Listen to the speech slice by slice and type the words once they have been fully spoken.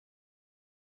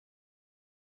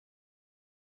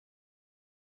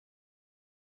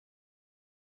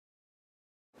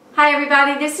Hi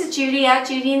everybody, this is Judy at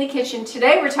Judy in the Kitchen.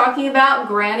 Today we're talking about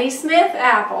Granny Smith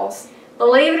apples.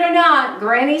 Believe it or not,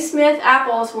 Granny Smith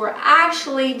apples were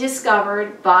actually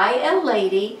discovered by a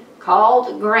lady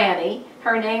called Granny.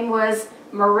 Her name was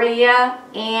Maria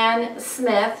Ann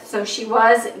Smith, so she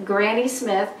was Granny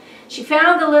Smith. She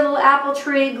found the little apple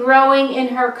tree growing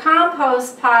in her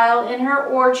compost pile in her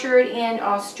orchard in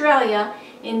Australia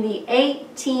in the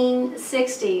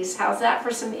 1860s. How's that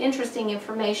for some interesting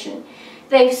information?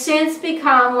 They've since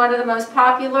become one of the most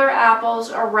popular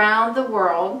apples around the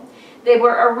world. They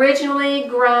were originally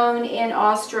grown in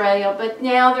Australia, but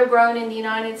now they're grown in the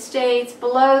United States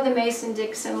below the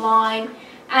Mason-Dixon line,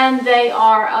 and they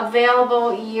are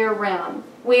available year-round.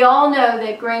 We all know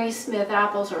that Granny Smith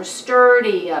apples are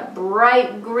sturdy, a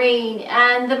bright green,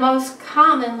 and the most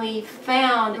commonly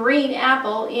found green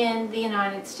apple in the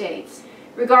United States.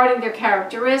 Regarding their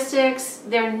characteristics,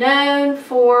 they're known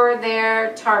for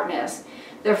their tartness.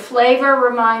 Their flavor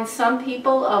reminds some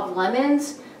people of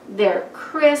lemons. They're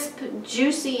crisp,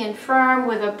 juicy, and firm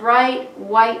with a bright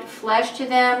white flesh to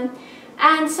them.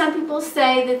 And some people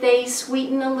say that they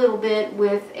sweeten a little bit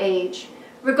with age.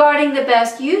 Regarding the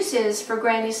best uses for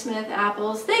Granny Smith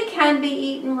apples, they can be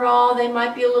eaten raw. They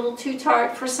might be a little too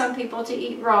tart for some people to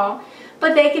eat raw,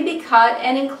 but they can be cut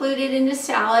and included into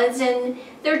salads, and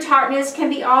their tartness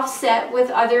can be offset with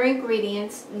other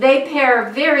ingredients. They pair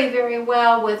very, very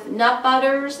well with nut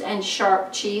butters and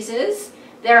sharp cheeses.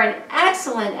 They're an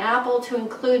excellent apple to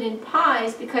include in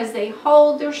pies because they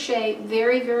hold their shape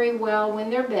very, very well when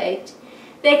they're baked.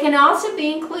 They can also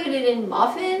be included in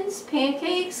muffins,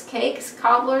 pancakes, cakes,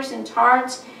 cobblers, and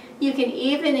tarts. You can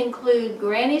even include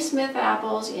Granny Smith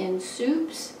apples in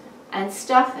soups and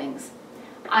stuffings.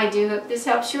 I do hope this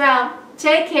helps you out.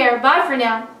 Take care. Bye for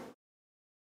now.